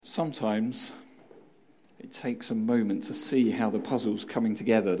Sometimes it takes a moment to see how the puzzle's coming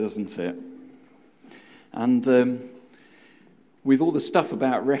together, doesn't it? And with all the stuff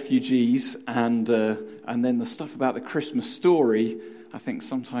about refugees and then the stuff about the Christmas story, I think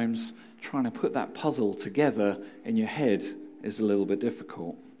sometimes trying to put that puzzle together in your head is a little bit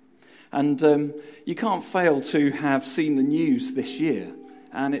difficult. And you can't fail to have seen the news this year,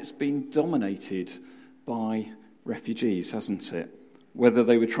 and it's been dominated by refugees, hasn't it? Whether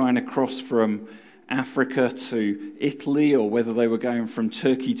they were trying to cross from Africa to Italy, or whether they were going from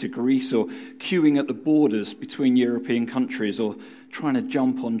Turkey to Greece, or queuing at the borders between European countries, or trying to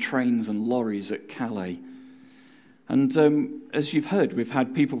jump on trains and lorries at Calais. And as you've heard, we've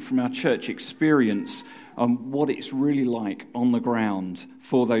had people from our church experience what it's really like on the ground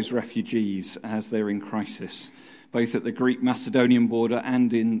for those refugees as they're in crisis, both at the Greek-Macedonian border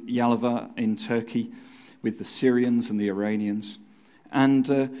and in Yalova in Turkey, with the Syrians and the Iranians.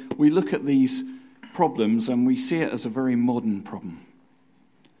 And we look at these problems and we see it as a very modern problem.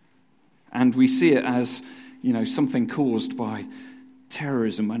 And we see it as, something caused by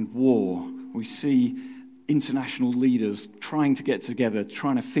terrorism and war. We see international leaders trying to get together,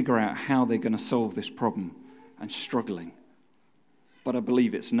 trying to figure out how they're going to solve this problem, and struggling. But I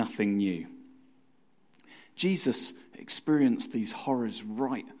believe it's nothing new. Jesus experienced these horrors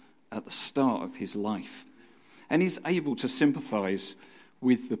right at the start of his life, and he's able to sympathize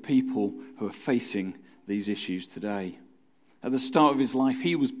with the people who are facing these issues today. At the start of his life,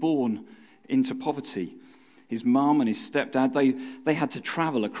 he was born into poverty. His mum and his stepdad, they had to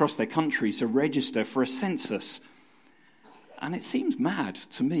travel across their country to register for a census. And it seems mad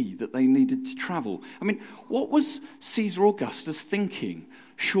to me that they needed to travel. I mean, what was Caesar Augustus thinking?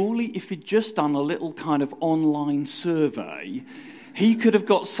 Surely if he'd just done a little kind of online survey, he could have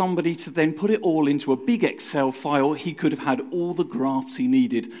got somebody to then put it all into a big Excel file. He could have had all the graphs he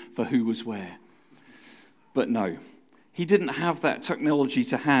needed for who was where. But no, he didn't have that technology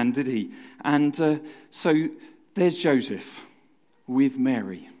to hand, did he? And so there's Joseph with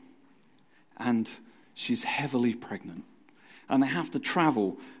Mary, and she's heavily pregnant. And they have to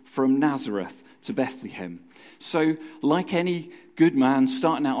travel from Nazareth to Bethlehem. So, like any good man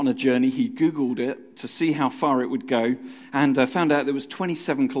starting out on a journey, he Googled it to see how far it would go, and found out there was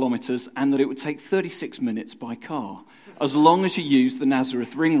 27 kilometers and that it would take 36 minutes by car, as long as you use the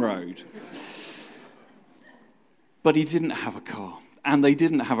Nazareth Ring Road. But he didn't have a car, and they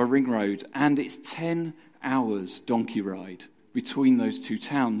didn't have a ring road, and it's 10 hours donkey ride between those two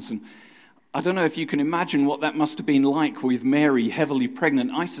towns. And I don't know if you can imagine what that must have been like with Mary, heavily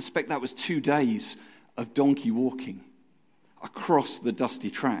pregnant. I suspect that was 2 days of donkey walking across the dusty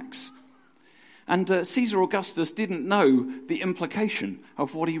tracks. And Caesar Augustus didn't know the implication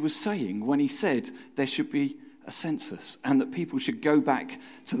of what he was saying when he said there should be a census and that people should go back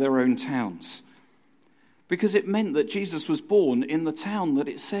to their own towns. Because it meant that Jesus was born in the town that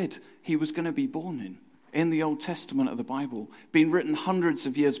it said he was going to be born in the Old Testament of the Bible, been written hundreds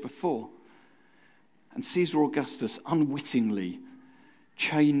of years before. And Caesar Augustus unwittingly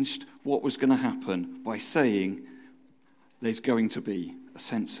changed what was going to happen by saying there's going to be a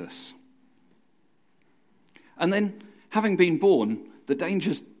census. And then, having been born, the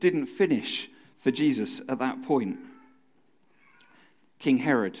dangers didn't finish for Jesus at that point. King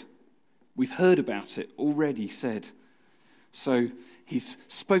Herod, we've heard about it already said. So he's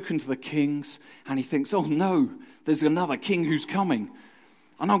spoken to the kings and he thinks, oh no, there's another king who's coming.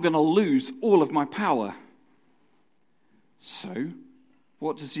 And I'm going to lose all of my power. So,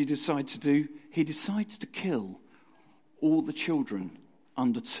 what does he decide to do? He decides to kill all the children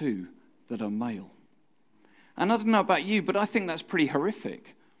under 2 that are male. And I don't know about you, but I think that's pretty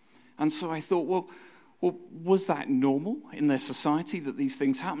horrific. And so I thought, well, was that normal in their society that these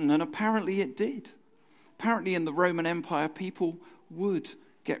things happen? And apparently it did. Apparently in the Roman Empire, people would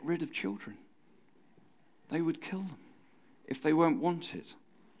get rid of children. They would kill them if they weren't wanted.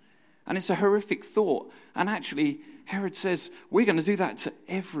 And it's a horrific thought. And actually, Herod says, we're going to do that to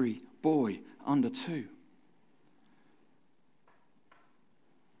every boy under 2.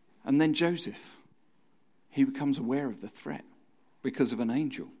 And then Joseph, he becomes aware of the threat because of an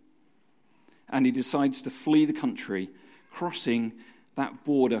angel. And he decides to flee the country, crossing that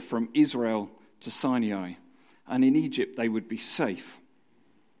border from Israel to Sinai. And in Egypt, they would be safe.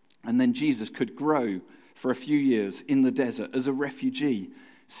 And then Jesus could grow for a few years in the desert as a refugee,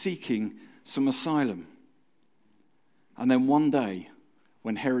 seeking some asylum. And then one day,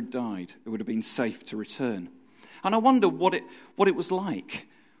 when Herod died, it would have been safe to return. And I wonder what it was like.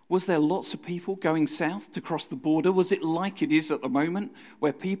 Was there lots of people going south to cross the border? Was it like it is at the moment,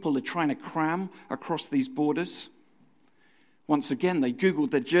 where people are trying to cram across these borders? Once again, they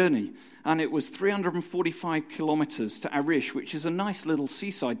Googled their journey, and it was 345 kilometers to Arish, which is a nice little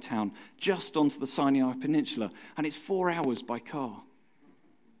seaside town just onto the Sinai Peninsula, and it's 4 hours by car.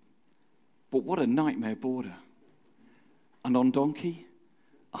 But what a nightmare border. And on donkey,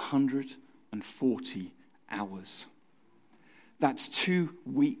 140 hours. That's 2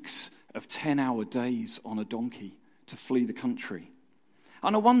 weeks of 10-hour days on a donkey to flee the country.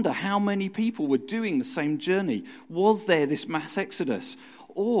 And I wonder how many people were doing the same journey. Was there this mass exodus?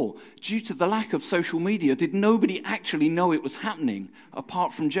 Or, due to the lack of social media, did nobody actually know it was happening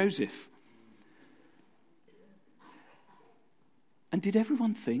apart from Joseph? And did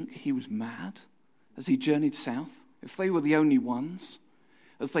everyone think he was mad as he journeyed south? If they were the only ones,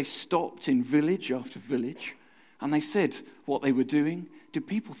 as they stopped in village after village, and they said what they were doing, did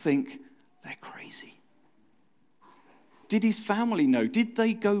people think they're crazy? Did his family know? Did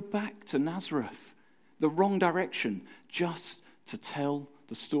they go back to Nazareth, the wrong direction, just to tell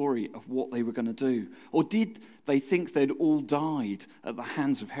the story of what they were going to do? Or did they think they'd all died at the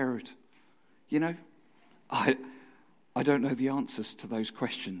hands of Herod? You know, I don't know the answers to those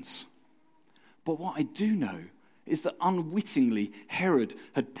questions. But what I do know is that unwittingly Herod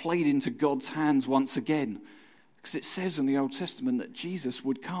had played into God's hands once again. Because it says in the Old Testament that Jesus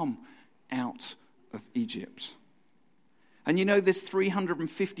would come out of Egypt. And you know, there's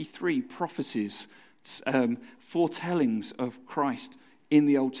 353 prophecies, foretellings of Christ in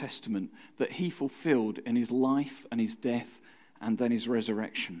the Old Testament that he fulfilled in his life and his death and then his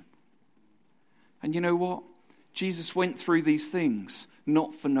resurrection. And you know what? Jesus went through these things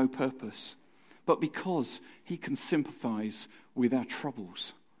not for no purpose, but because he can sympathize with our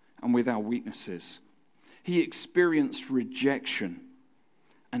troubles and with our weaknesses. He experienced rejection,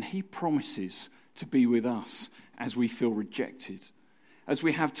 and he promises to be with us as we feel rejected. As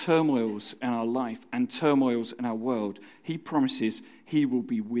we have turmoils in our life and turmoils in our world, he promises he will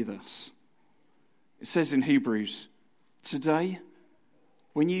be with us. It says in Hebrews, today,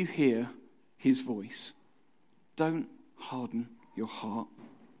 when you hear his voice, don't harden your heart.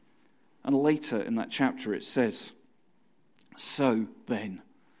 And later in that chapter it says, so then,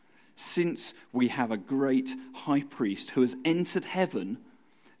 since we have a great high priest who has entered heaven,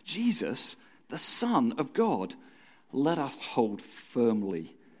 Jesus, the Son of God, let us hold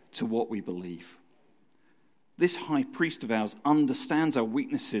firmly to what we believe. This high priest of ours understands our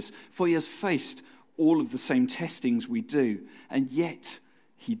weaknesses, for he has faced all of the same testings we do, and yet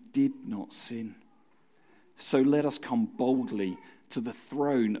he did not sin. So let us come boldly to the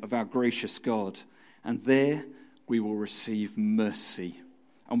throne of our gracious God, and there we will receive mercy,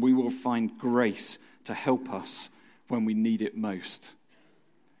 and we will find grace to help us when we need it most.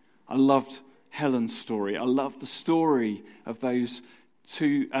 I loved Helen's story. I loved the story of those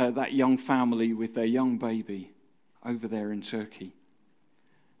two, that young family with their young baby over there in Turkey.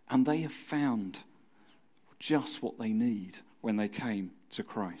 And they have found just what they need when they came to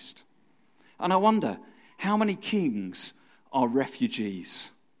Christ. And I wonder, how many kings are refugees?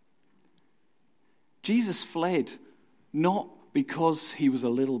 Jesus fled not because he was a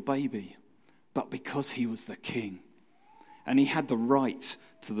little baby, but because he was the king. And he had the right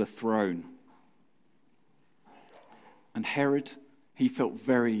to the throne. And Herod, he felt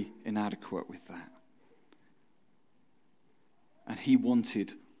very inadequate with that. And he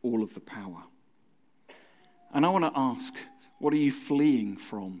wanted all of the power. And I want to ask, what are you fleeing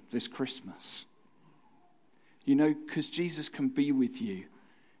from this Christmas? You know, because Jesus can be with you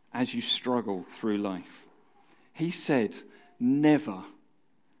as you struggle through life. He said, never,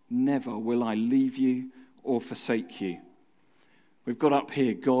 never will I leave you or forsake you. We've got up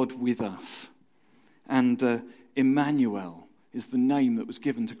here, God with us. And Emmanuel is the name that was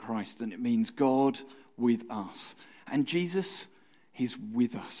given to Christ, and it means God with us. And Jesus, he's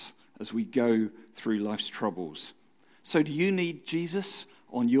with us as we go through life's troubles. So do you need Jesus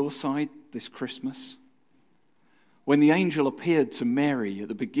on your side this Christmas? When the angel appeared to Mary at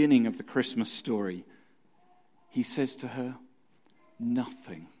the beginning of the Christmas story, he says to her,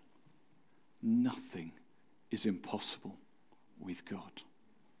 nothing is impossible with God.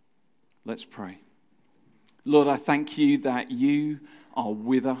 Let's pray. Lord, I thank you that you are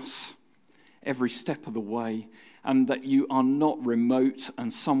with us every step of the way, and that you are not remote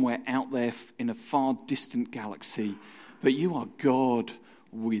and somewhere out there in a far distant galaxy, but you are God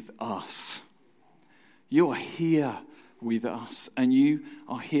with us. You are here with us, and you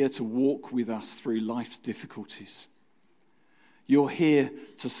are here to walk with us through life's difficulties. You're here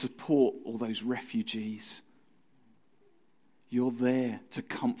to support all those refugees. You're there to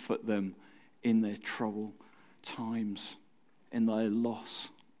comfort them in their trouble times, in their loss.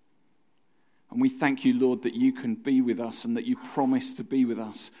 And we thank you, Lord, that you can be with us and that you promise to be with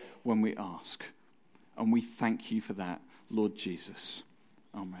us when we ask. And we thank you for that, Lord Jesus.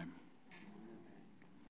 Amen.